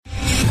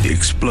The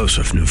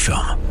explosive new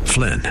film,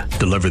 Flynn,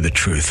 deliver the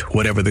truth,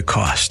 whatever the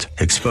cost,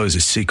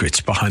 exposes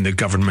secrets behind the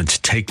government's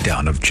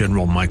takedown of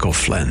General Michael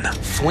Flynn.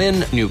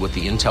 Flynn knew what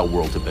the intel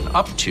world had been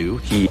up to.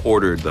 He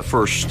ordered the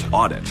first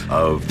audit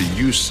of the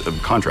use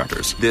of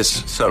contractors.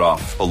 This set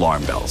off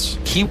alarm bells.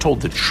 He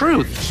told the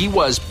truth. He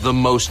was the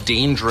most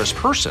dangerous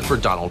person for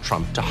Donald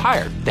Trump to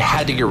hire. They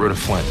had to get rid of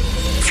Flynn.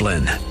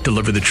 Flynn,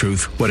 deliver the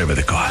truth, whatever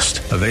the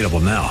cost. Available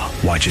now.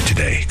 Watch it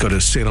today. Go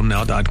to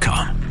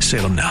salemnow.com.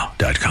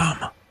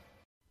 salemnow.com.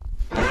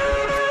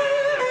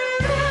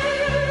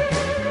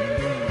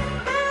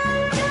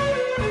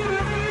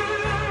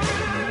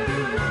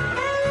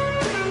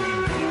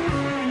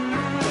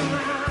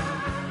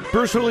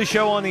 Bruce Hooley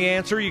Show on The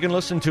Answer. You can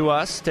listen to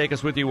us. Take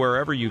us with you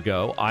wherever you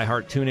go.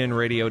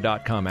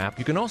 iHeartTuneInRadio.com app.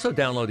 You can also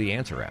download the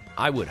Answer app.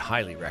 I would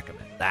highly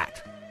recommend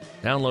that.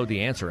 Download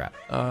the Answer app.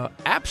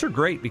 Apps are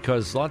great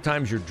because a lot of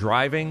times you're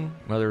driving,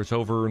 whether it's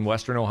over in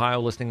Western Ohio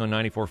listening on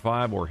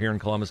 94.5 or here in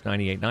Columbus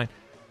 98.9.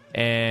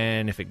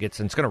 And if it's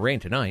going to rain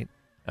tonight,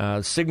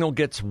 signal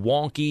gets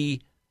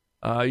wonky.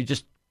 You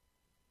just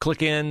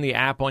click in the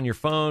app on your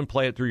phone,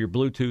 play it through your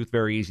Bluetooth.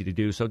 Very easy to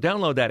do. So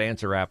download that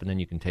Answer app, and then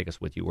you can take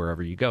us with you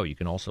wherever you go. You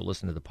can also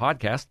listen to the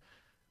podcast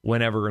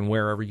whenever and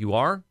wherever you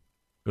are.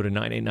 Go to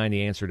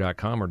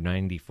 989theanswer.com or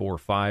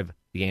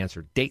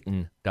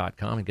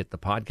 945theanswerdayton.com and get the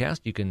podcast.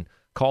 You can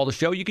call the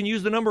show. You can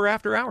use the number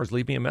after hours.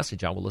 Leave me a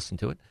message. I will listen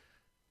to it.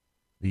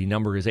 The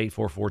number is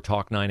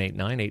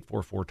 844-TALK-989,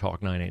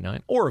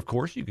 844-TALK-989. Or, of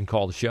course, you can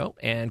call the show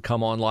and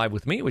come on live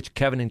with me, which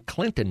Kevin in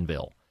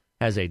Clintonville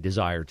has a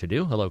desire to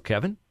do. Hello,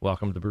 Kevin.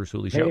 Welcome to the Bruce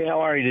Hooley Show. Hey,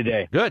 how are you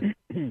today? Good.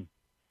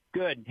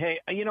 Good. Hey,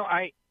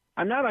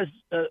 I'm not as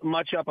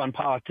much up on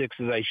politics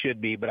as I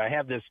should be, but I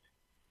have this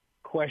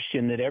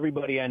question that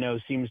everybody I know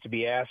seems to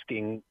be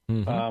asking.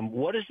 Mm-hmm.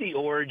 What is the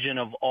origin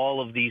of all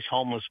of these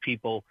homeless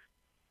people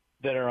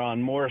that are on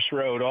Morris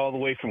Road all the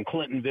way from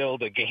Clintonville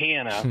to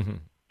Gahanna?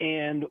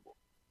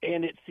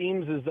 And it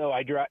seems as though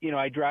I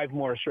drive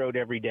Morris Road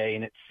every day,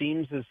 and it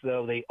seems as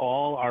though they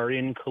all are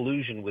in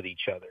collusion with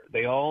each other.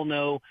 They all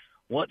know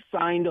what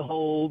sign to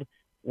hold,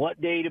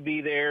 what day to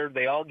be there.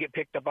 They all get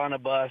picked up on a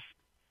bus.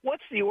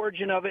 What's the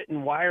origin of it,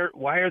 and why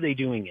are they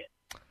doing it?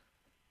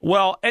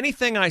 Well,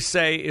 anything I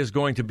say is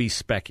going to be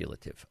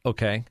speculative,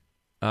 okay?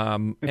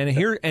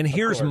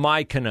 Here's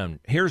my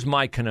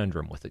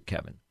conundrum with it,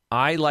 Kevin.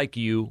 I, like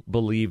you,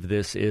 believe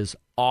this is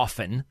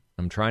often,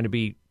 I'm trying to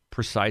be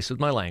precise with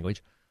my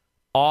language,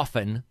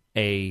 often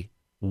a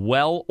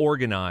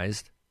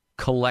well-organized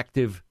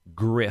collective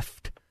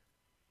grift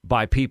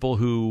by people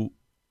who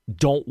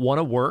don't want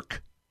to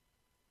work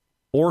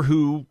or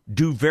who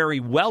do very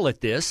well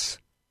at this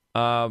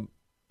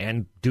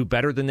and do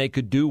better than they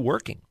could do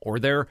working. Or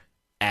they're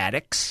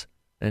addicts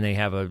and they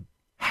have a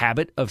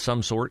habit of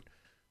some sort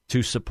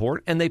to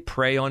support and they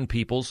prey on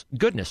people's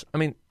goodness. I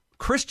mean,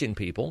 Christian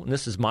people, and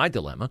this is my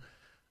dilemma,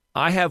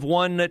 I have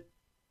one that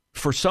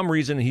for some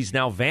reason he's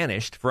now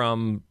vanished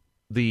from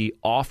the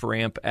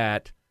off-ramp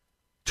at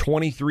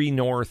 23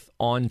 North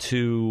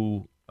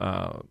onto,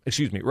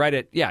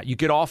 you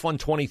get off on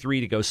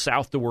 23 to go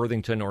south to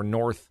Worthington or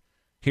north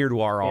here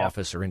to our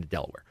office or into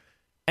Delaware.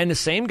 And the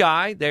same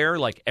guy there,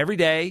 like every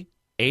day,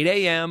 8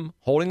 a.m.,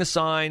 holding a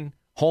sign,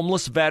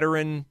 homeless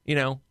veteran,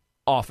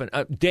 often,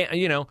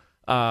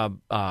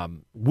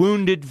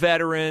 wounded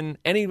veteran,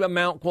 any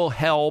amount will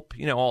help,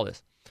 all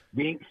this.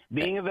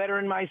 Being a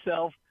veteran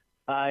myself,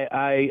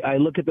 I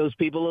look at those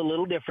people a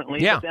little differently,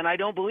 but then I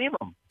don't believe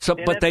them. So,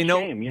 but they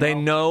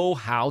know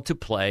how to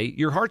play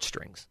your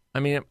heartstrings. I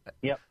mean,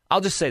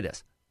 I'll just say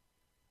this.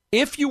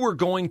 If you were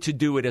going to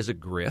do it as a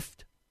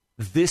grift,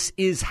 this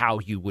is how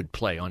you would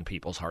play on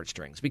people's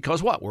heartstrings.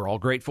 Because what? We're all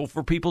grateful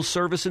for people's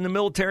service in the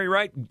military,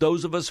 right?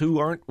 Those of us who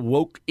aren't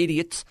woke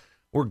idiots,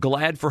 we're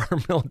glad for our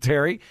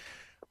military.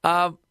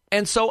 And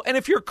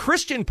if you're a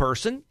Christian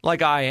person,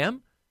 like I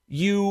am,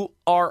 you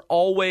are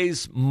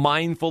always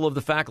mindful of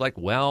the fact, like,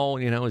 well,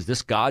 is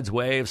this God's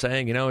way of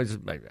saying,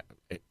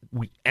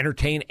 we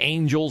entertain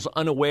angels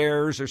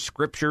unawares or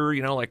scripture,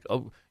 you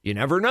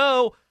never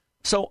know.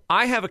 So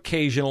I have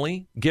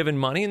occasionally given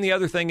money. And the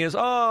other thing is,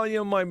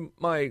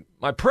 my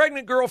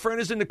pregnant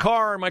girlfriend is in the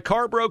car and my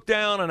car broke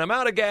down and I'm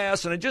out of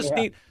gas and I just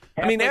need,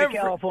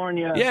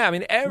 California.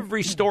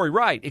 Every story.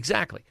 Right.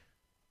 Exactly.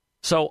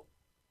 So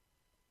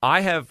I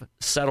have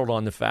settled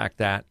on the fact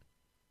that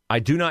I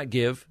do not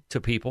give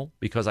to people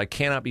because I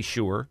cannot be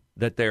sure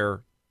that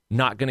they're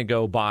not going to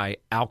go buy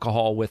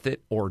alcohol with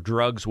it or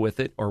drugs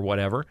with it or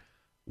whatever.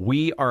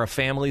 We are a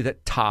family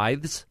that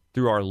tithes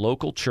through our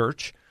local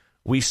church.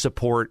 We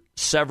support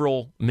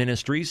several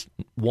ministries.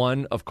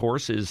 One, of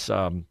course, is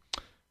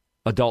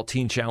Adult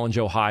Teen Challenge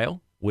Ohio,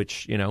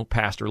 which,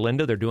 Pastor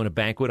Linda, they're doing a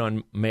banquet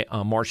on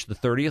March the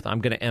 30th. I'm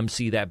going to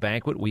MC that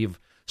banquet. We've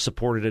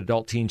supported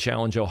Adult Teen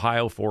Challenge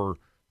Ohio for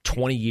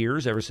 20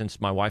 years, ever since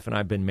my wife and I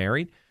have been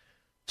married.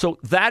 So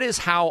that is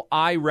how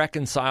I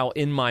reconcile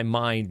in my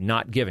mind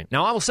not giving.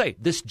 Now, I will say,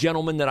 this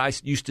gentleman that I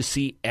used to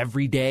see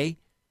every day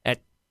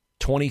at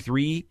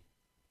 23,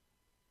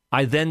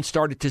 I then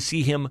started to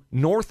see him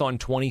north on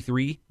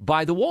 23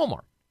 by the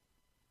Walmart.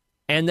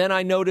 And then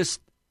I noticed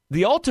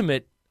the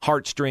ultimate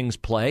heartstrings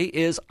play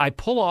is I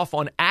pull off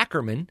on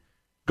Ackerman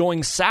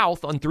going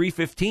south on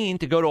 315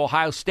 to go to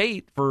Ohio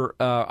State for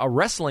a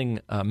wrestling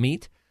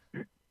meet.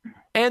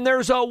 And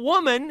there's a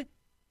woman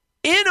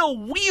in a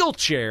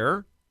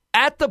wheelchair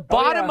at the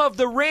bottom of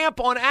the ramp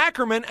on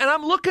Ackerman. And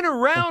I'm looking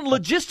around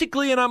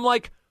logistically and I'm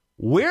like,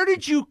 where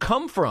did you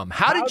come from?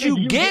 How did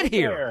you get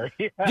here?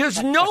 Yeah.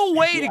 There's no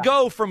way to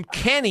go from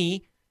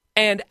Kenny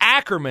and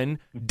Ackerman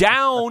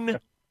down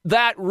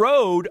that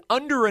road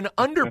under an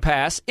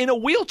underpass in a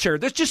wheelchair.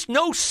 There's just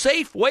no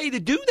safe way to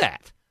do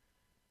that.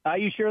 Are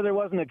you sure there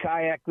wasn't a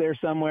kayak there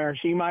somewhere?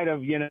 She might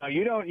have, you're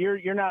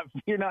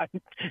not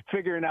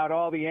figuring out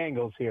all the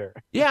angles here.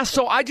 Yeah,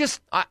 so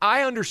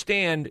I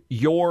understand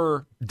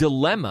your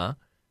dilemma.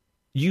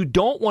 You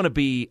don't want to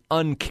be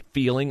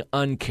unfeeling,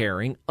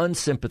 uncaring,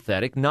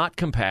 unsympathetic, not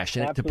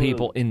compassionate to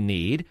people in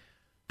need.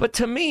 But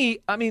to me,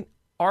 I mean,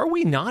 are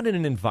we not in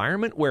an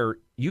environment where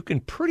you can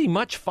pretty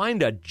much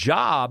find a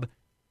job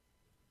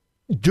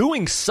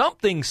doing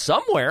something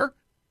somewhere?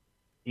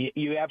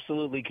 You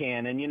absolutely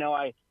can. And,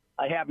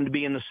 I happen to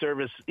be in the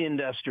service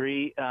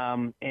industry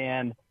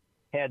and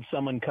had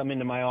someone come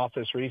into my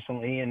office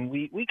recently, and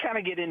we kind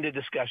of get into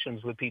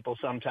discussions with people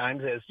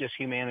sometimes, as just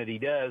humanity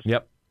does.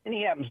 Yep. And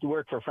he happens to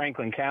work for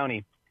Franklin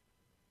County.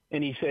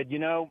 And he said,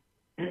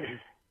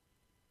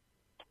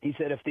 he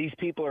said, if these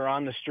people are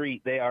on the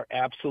street, they are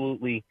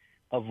absolutely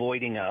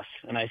avoiding us.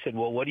 And I said,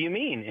 well, what do you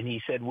mean? And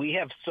he said, we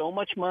have so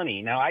much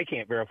money. Now, I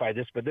can't verify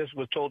this, but this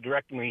was told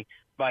directly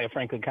by a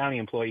Franklin County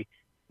employee,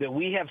 that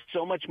we have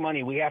so much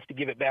money, we have to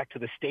give it back to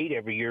the state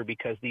every year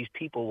because these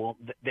people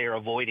they're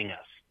avoiding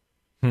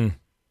us.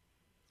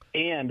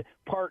 And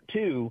part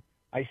two,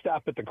 I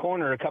stopped at the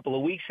corner a couple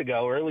of weeks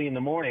ago, early in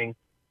the morning,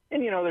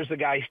 and, there's a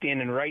guy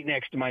standing right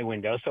next to my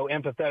window. So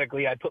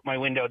empathetically, I put my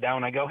window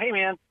down. I go, hey,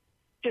 man,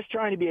 just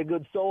trying to be a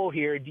good soul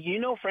here. Do you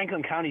know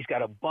Franklin County's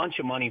got a bunch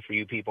of money for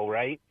you people,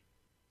 right?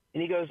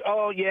 And he goes,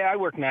 oh, yeah, I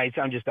work nights.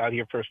 I'm just out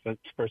here for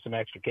some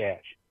extra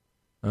cash.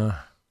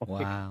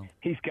 Wow.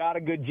 He's got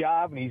a good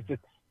job, and he's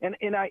just –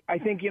 and I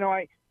think,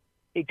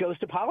 it goes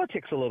to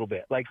politics a little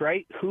bit. Like,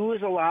 right, who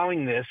is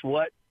allowing this?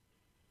 What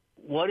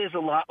is a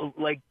lot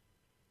like?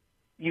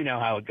 You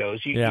know how it goes.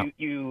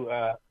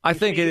 I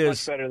think it is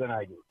much better than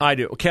I do. I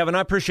do. Kevin,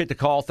 I appreciate the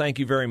call. Thank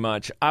you very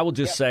much. I will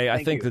just say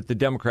I think that the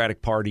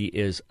Democratic Party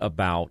is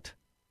about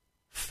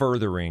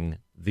furthering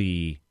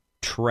the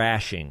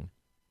trashing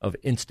of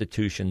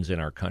institutions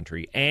in our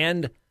country.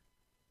 And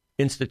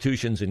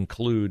institutions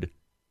include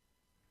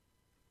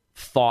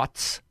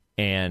thoughts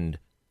and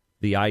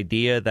the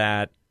idea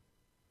that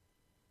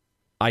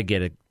I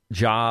get a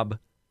job,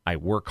 I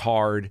work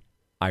hard,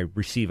 I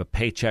receive a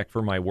paycheck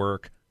for my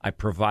work, I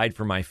provide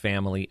for my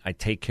family, I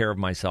take care of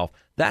myself.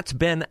 That's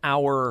been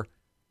how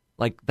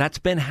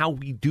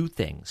we do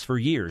things for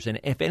years. And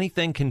if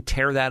anything can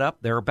tear that up,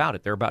 they're about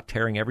it. They're about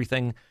tearing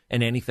everything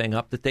and anything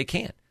up that they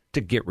can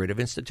to get rid of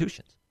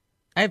institutions.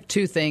 I have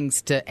two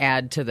things to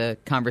add to the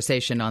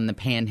conversation on the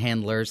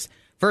panhandlers.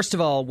 First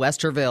of all,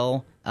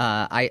 Westerville,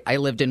 I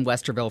lived in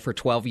Westerville for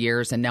 12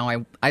 years, and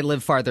now I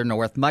live farther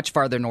north, much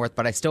farther north,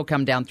 but I still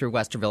come down through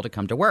Westerville to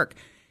come to work.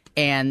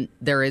 And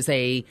there is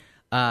a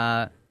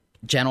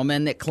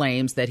gentleman that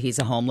claims that he's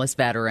a homeless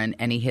veteran,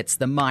 and he hits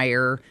the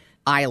Meyer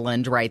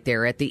Island right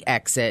there at the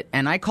exit.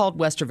 And I called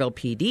Westerville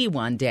PD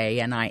one day,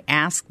 and I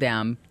asked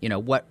them,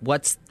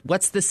 what's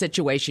the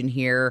situation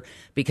here?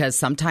 Because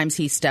sometimes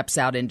he steps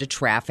out into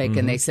traffic,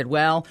 and they said,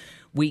 well,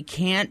 we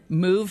can't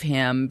move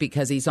him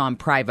because he's on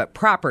private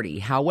property.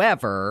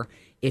 However,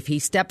 if he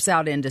steps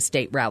out into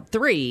State Route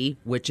 3,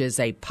 which is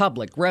a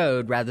public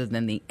road rather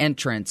than the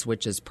entrance,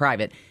 which is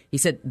private, he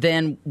said,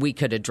 then we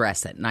could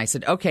address it. And I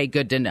said, okay,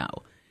 good to know.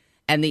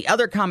 And the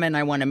other comment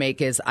I want to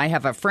make is I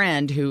have a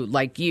friend who,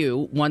 like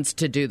you, wants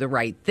to do the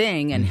right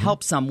thing and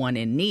help someone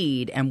in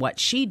need. And what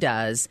she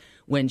does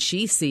when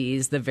she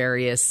sees the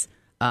various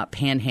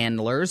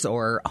panhandlers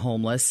or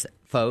homeless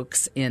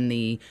folks in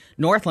the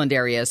Northland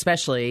area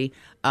especially,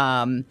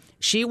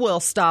 she will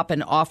stop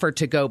and offer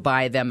to go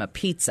buy them a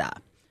pizza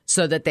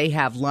so that they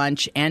have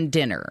lunch and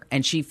dinner.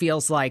 And she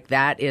feels like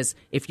that is,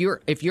 if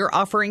you're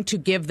offering to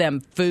give them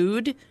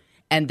food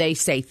and they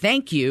say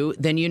thank you,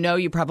 then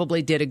you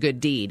probably did a good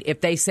deed.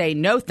 If they say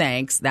no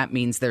thanks, that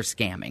means they're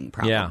scamming,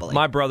 probably. Yeah,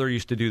 my brother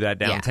used to do that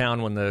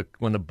downtown when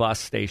the bus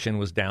station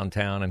was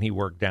downtown and he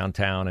worked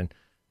downtown, and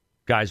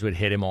guys would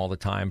hit him all the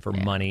time for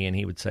money, and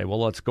he would say,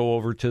 well, let's go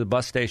over to the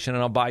bus station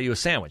and I'll buy you a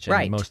sandwich.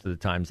 And most of the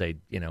times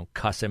they'd,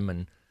 cuss him,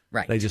 and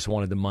they just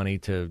wanted the money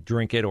to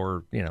drink it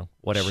or,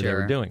 whatever they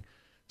were doing.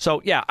 So,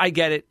 yeah, I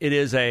get it. It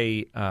is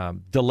a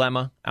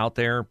dilemma out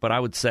there, but I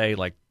would say,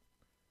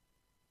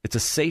 it's a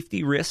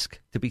safety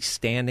risk to be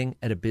standing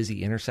at a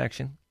busy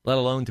intersection, let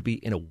alone to be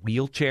in a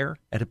wheelchair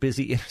at a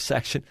busy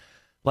intersection.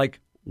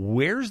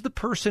 Where's the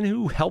person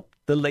who helped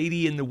the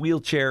lady in the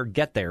wheelchair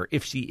get there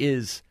if she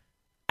is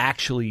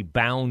actually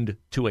bound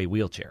to a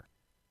wheelchair?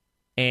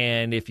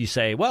 And if you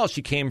say, well,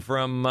 she came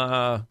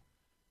from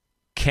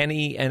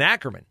Kenny and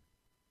Ackerman.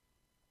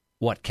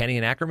 What, Kenny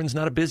and Ackerman's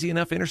not a busy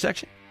enough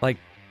intersection?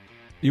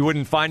 You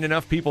wouldn't find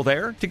enough people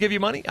there to give you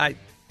money?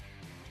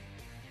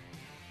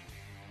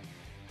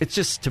 It's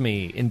just, to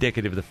me,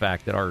 indicative of the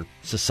fact that our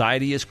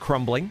society is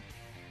crumbling,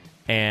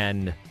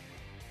 and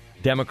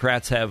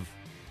Democrats have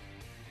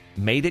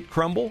made it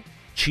crumble,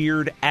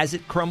 cheered as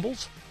it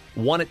crumbles,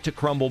 want it to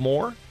crumble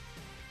more.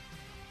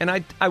 And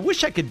I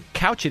wish I could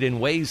couch it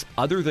in ways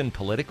other than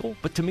political,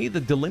 but to me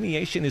the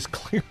delineation is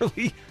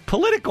clearly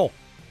political.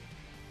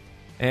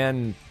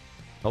 And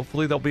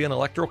hopefully there'll be an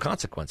electoral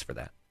consequence for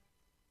that.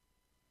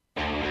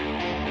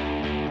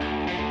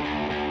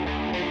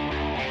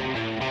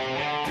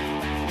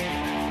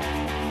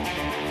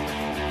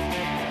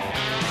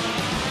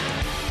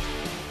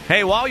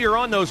 Hey, while you're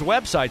on those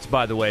websites,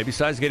 by the way,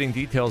 besides getting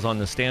details on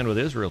the Stand With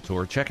Israel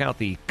tour, check out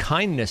the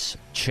Kindness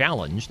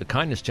Challenge. The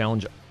Kindness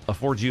Challenge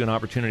affords you an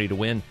opportunity to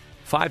win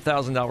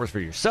 $5,000 for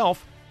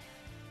yourself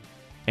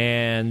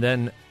and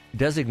then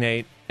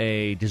designate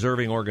a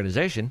deserving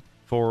organization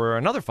for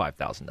another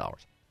 $5,000.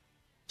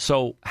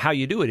 So how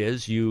you do it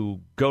is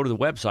you go to the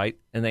website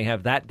and they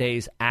have that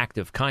day's act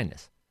of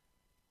kindness.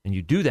 And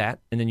you do that,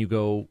 and then you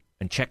go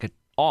and check it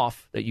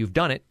off that you've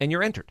done it, and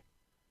you're entered.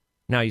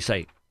 Now you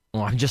say,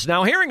 well, I'm just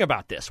now hearing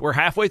about this. We're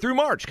halfway through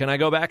March. Can I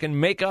go back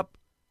and make up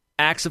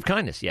acts of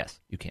kindness?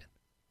 Yes, you can.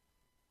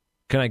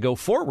 Can I go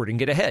forward and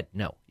get ahead?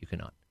 No, you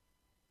cannot.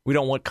 We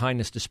don't want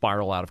kindness to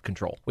spiral out of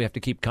control. We have to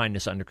keep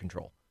kindness under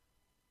control.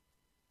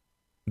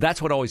 That's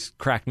what always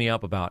cracked me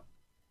up about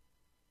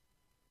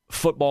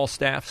football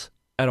staffs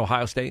at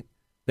Ohio State.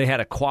 They had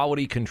a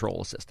quality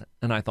control assistant.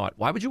 And I thought,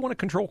 why would you want to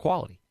control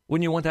quality?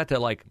 Wouldn't you want that to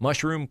like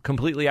mushroom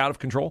completely out of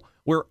control?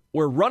 We're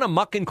run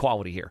amok in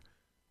quality here.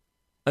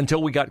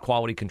 Until we got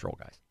quality control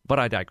guys. But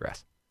I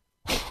digress.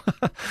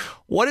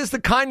 What is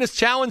the Kindness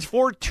Challenge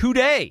for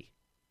today?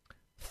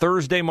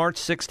 Thursday, March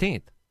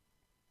 16th.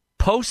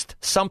 Post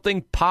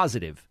something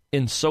positive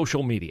in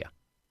social media.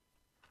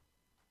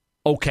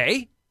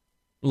 Okay,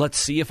 let's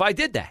see if I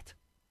did that.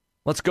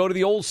 Let's go to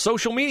the old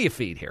social media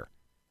feed here.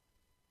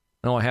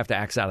 No, I have to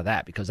X out of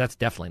that because that's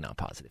definitely not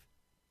positive.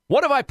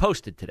 What have I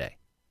posted today?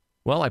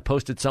 Well, I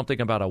posted something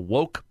about a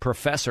woke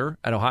professor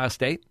at Ohio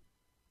State.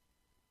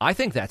 I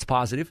think that's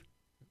positive.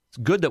 It's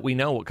good that we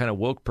know what kind of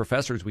woke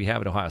professors we have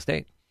at Ohio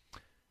State.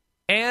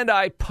 And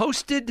I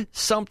posted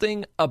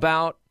something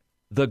about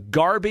the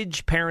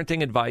garbage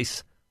parenting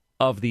advice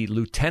of the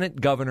lieutenant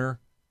governor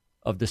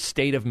of the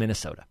state of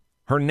Minnesota.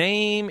 Her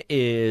name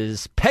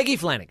is Peggy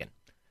Flanagan.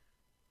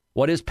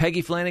 What is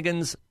Peggy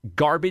Flanagan's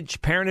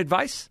garbage parent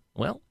advice?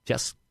 Well,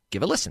 just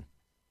give a listen.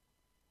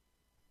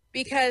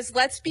 Because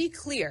let's be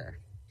clear,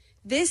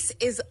 this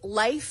is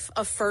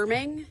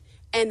life-affirming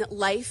and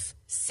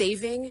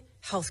life-saving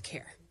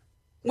healthcare.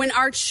 When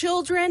our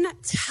children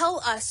tell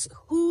us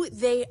who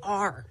they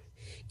are,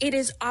 it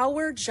is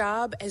our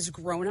job as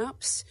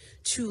grown-ups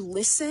to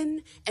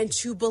listen and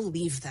to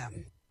believe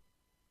them.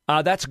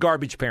 That's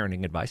garbage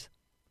parenting advice.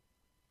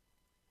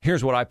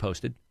 Here's what I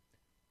posted.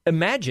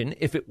 Imagine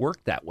if it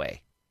worked that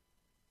way.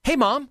 Hey,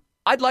 Mom,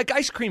 I'd like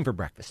ice cream for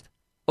breakfast.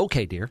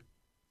 Okay, dear.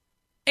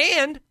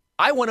 And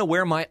I want to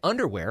wear my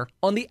underwear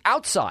on the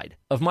outside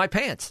of my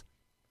pants.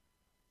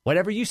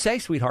 Whatever you say,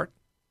 sweetheart.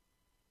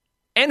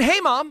 And hey,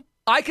 Mom,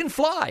 I can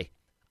fly.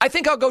 I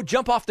think I'll go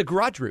jump off the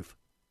garage roof.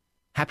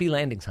 Happy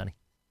landings, honey.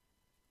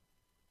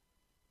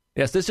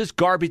 Yes, this is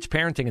garbage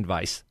parenting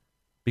advice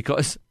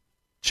because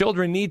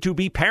children need to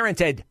be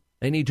parented.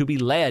 They need to be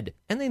led,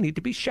 and they need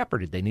to be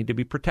shepherded. They need to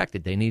be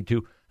protected. They need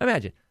to,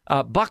 imagine,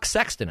 Buck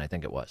Sexton, I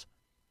think it was,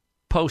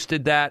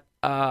 posted that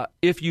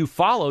if you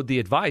followed the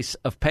advice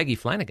of Peggy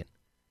Flanagan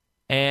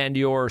and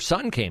your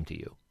son came to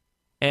you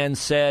and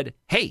said,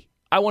 hey,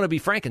 I want to be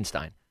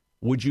Frankenstein,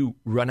 would you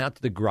run out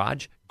to the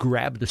garage,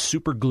 grab the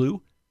super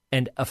glue,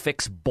 and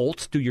affix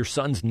bolts to your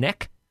son's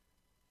neck?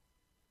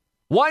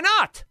 Why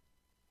not?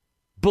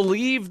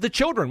 Believe the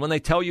children. When they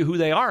tell you who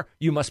they are,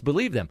 you must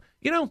believe them.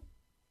 You know,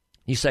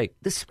 you say,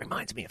 this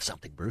reminds me of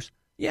something, Bruce.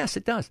 Yes,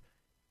 it does.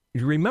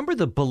 You remember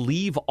the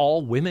Believe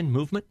All Women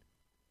movement?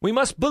 We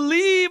must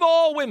believe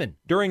all women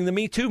during the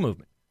Me Too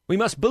movement. We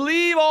must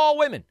believe all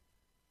women.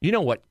 You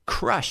know what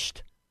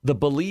crushed the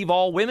Believe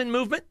All Women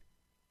movement?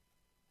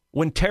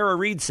 When Tara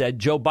Reid said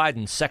Joe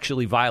Biden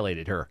sexually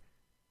violated her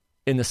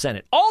in the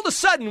Senate. All of a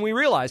sudden, we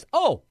realized,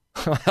 oh,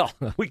 well,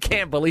 we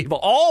can't believe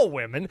all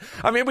women.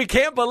 I mean, we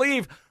can't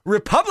believe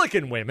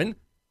Republican women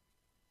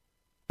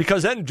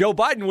because then Joe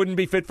Biden wouldn't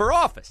be fit for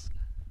office.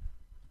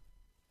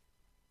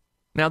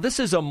 Now, this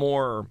is a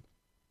more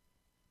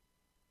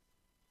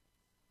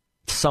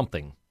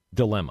something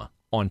dilemma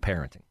on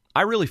parenting.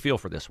 I really feel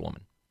for this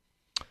woman.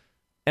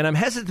 And I'm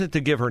hesitant to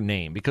give her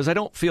name because I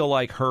don't feel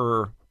like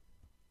her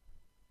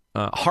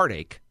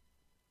heartache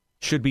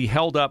should be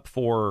held up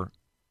for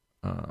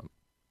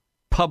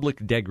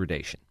public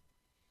degradation.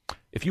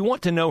 If you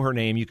want to know her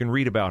name, you can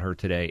read about her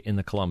today in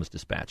the Columbus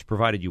Dispatch,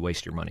 provided you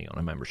waste your money on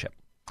a membership.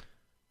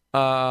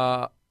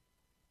 And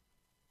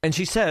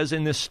she says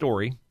in this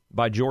story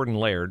by Jordan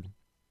Laird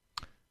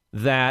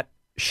that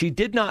she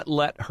did not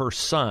let her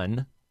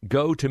son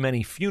go to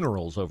many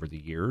funerals over the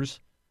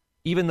years,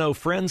 even though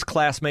friends,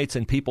 classmates,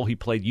 and people he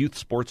played youth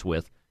sports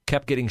with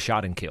kept getting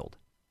shot and killed.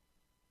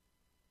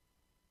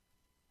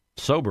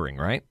 Sobering,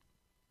 right?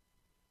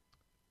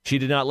 She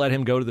did not let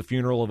him go to the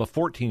funeral of a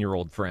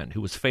 14-year-old friend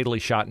who was fatally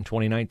shot in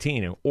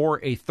 2019,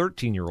 or a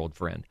 13-year-old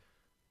friend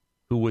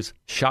who was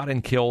shot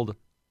and killed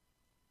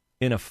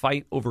in a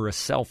fight over a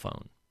cell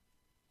phone.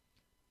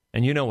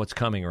 And you know what's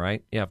coming,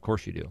 right? Yeah, of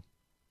course you do.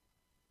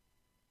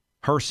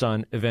 Her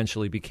son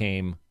eventually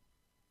became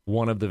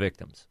one of the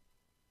victims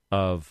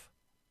of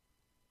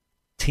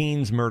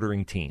teens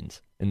murdering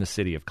teens in the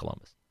city of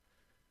Columbus.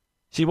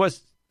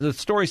 The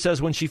story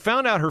says, when she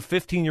found out her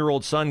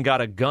 15-year-old son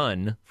got a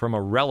gun from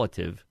a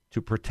relative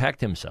to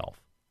protect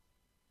himself,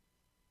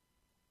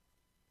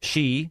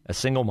 she, a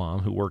single mom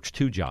who works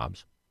 2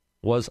 jobs,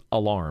 was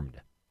alarmed.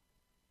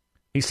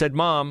 He said,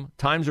 "Mom,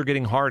 times are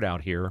getting hard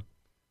out here."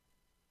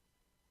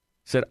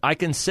 He said, "I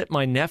can sit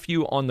my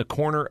nephew on the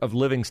corner of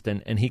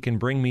Livingston and he can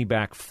bring me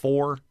back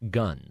 4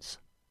 guns.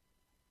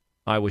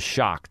 I was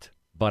shocked,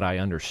 but I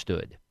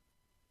understood."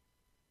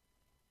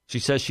 She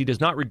says she does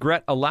not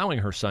regret allowing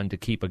her son to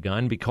keep a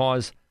gun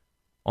because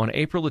on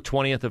April the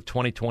 20th of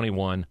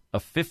 2021, a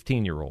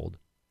 15-year-old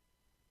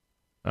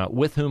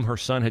with whom her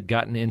son had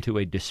gotten into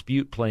a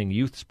dispute playing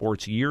youth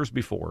sports years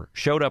before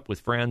showed up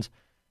with friends,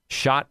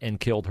 shot and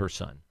killed her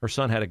son. Her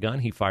son had a gun.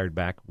 He fired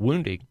back,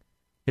 wounding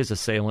his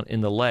assailant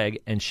in the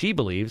leg, and she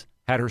believes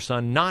had her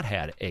son not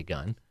had a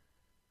gun,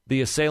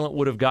 the assailant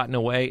would have gotten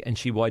away and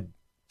she would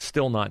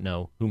still not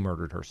know who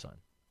murdered her son.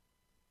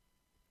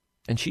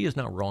 And she is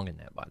not wrong in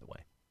that, by the way.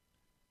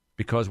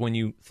 Because when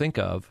you think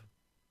of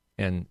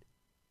and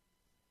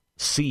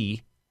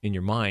see in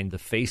your mind the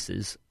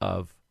faces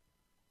of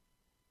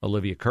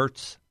Olivia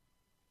Kurtz,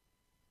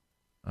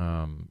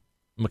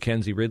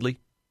 Mackenzie Ridley,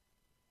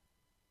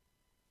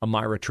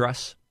 Amira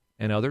Truss,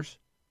 and others,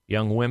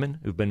 young women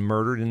who've been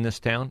murdered in this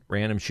town,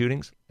 random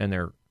shootings, and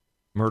their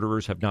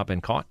murderers have not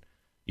been caught,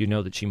 you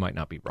know that she might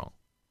not be wrong.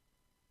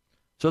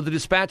 So the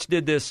Dispatch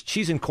did this.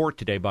 She's in court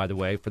today, by the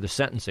way, for the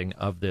sentencing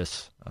of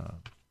this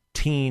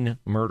teen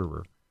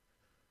murderer,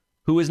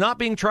 who is not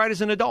being tried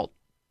as an adult.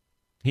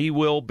 He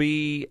will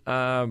be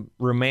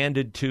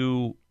remanded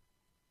to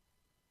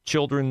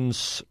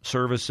Children's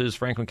Services,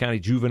 Franklin County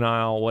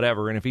Juvenile,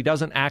 whatever. And if he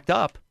doesn't act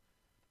up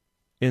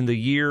in the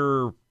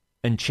year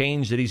and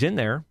change that he's in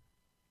there,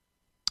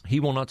 he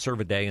will not serve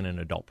a day in an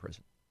adult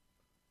prison.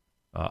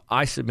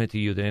 I submit to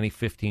you that any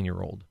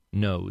 15-year-old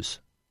knows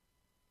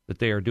that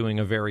they are doing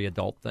a very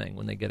adult thing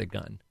when they get a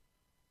gun,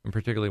 and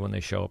particularly when they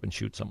show up and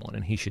shoot someone,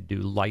 and he should do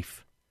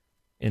life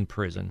in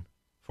prison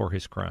for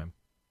his crime.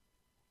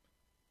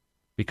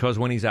 Because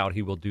when he's out,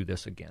 he will do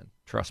this again.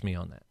 Trust me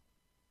on that.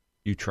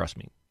 You trust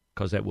me,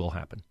 because that will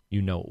happen.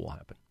 You know it will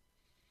happen.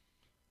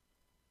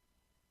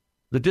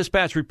 The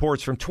Dispatch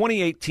reports from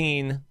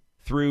 2018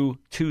 through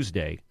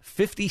Tuesday,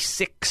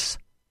 56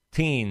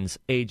 teens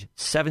age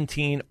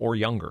 17 or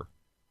younger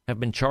have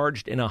been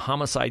charged in a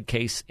homicide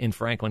case in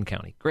Franklin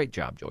County. Great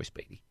job, Joyce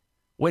Beatty.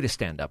 Way to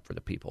stand up for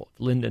the people of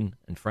Linden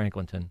and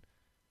Franklinton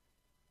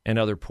and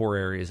other poor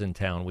areas in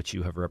town which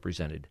you have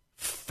represented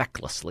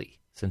fecklessly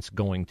since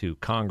going to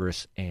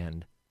Congress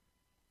and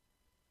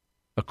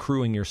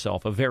accruing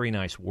yourself a very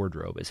nice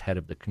wardrobe as head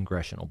of the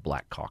Congressional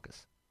Black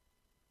Caucus.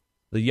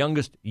 The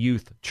youngest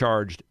youth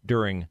charged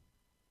during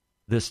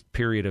this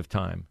period of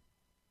time,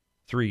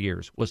 3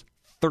 years, was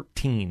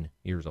 13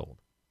 years old.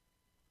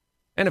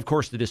 And, of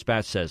course, the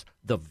Dispatch says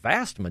the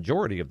vast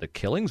majority of the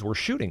killings were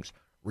shootings,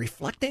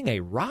 reflecting a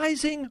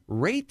rising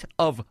rate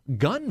of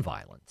gun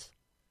violence.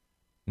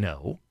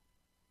 No,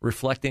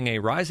 reflecting a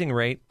rising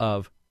rate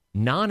of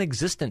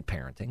non-existent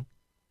parenting,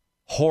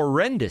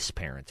 horrendous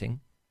parenting,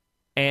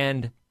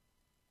 and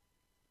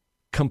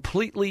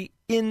completely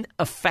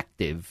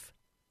ineffective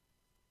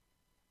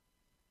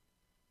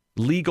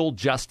legal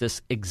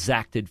justice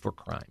exacted for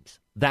crimes.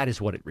 That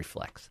is what it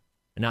reflects,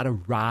 and not a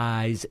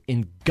rise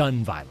in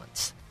gun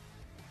violence.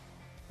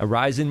 A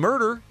rise in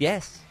murder,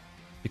 yes,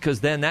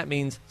 because then that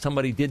means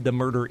somebody did the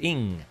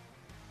murdering.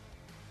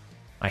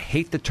 I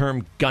hate the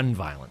term gun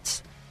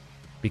violence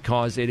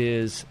because it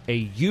is a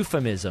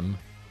euphemism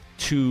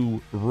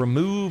to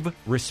remove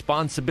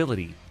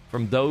responsibility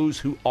from those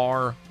who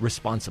are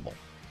responsible.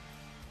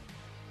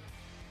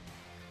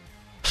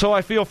 So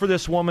I feel for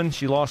this woman.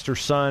 She lost her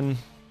son.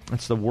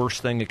 That's the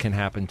worst thing that can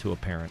happen to a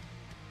parent.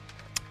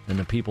 And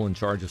the people in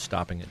charge of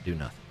stopping it do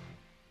nothing.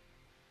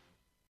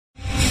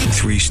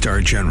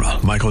 3-star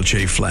General Michael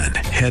J. Flynn,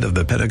 head of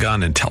the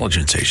Pentagon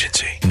Intelligence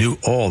Agency, knew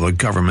all the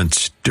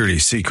government's dirty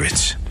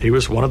secrets. He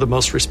was one of the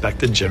most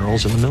respected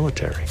generals in the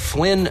military.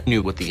 Flynn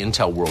knew what the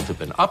intel world had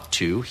been up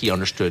to. He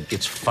understood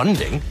its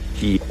funding.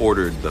 He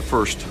ordered the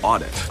first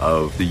audit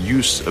of the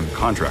use of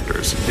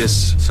contractors.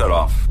 This set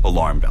off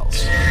alarm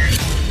bells.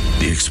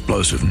 The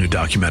explosive new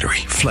documentary,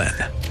 Flynn,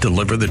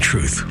 Deliver the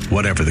Truth,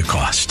 Whatever the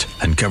Cost,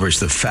 uncovers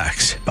the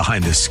facts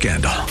behind this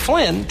scandal.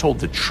 Flynn told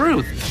the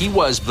truth. He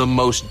was the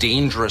most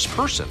dangerous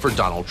person for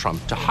Donald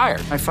Trump to hire.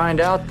 I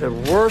find out the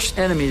worst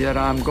enemy that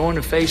I'm going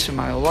to face in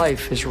my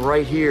life is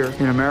right here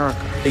in America.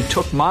 They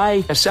took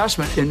my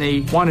assessment and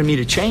they wanted me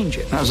to change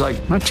it. And I was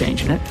like, I'm not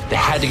changing it. They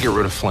had to get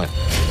rid of Flynn.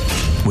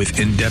 With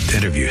in-depth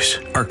interviews,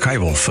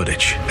 archival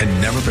footage,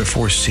 and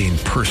never-before-seen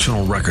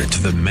personal records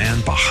of the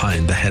man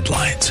behind the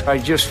headlines. I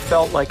just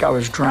felt like I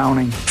was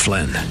drowning.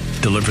 Flynn,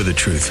 deliver the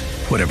truth,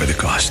 whatever the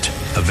cost.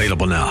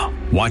 Available now.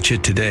 Watch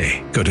it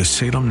today. Go to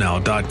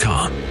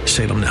salemnow.com.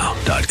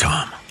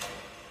 salemnow.com.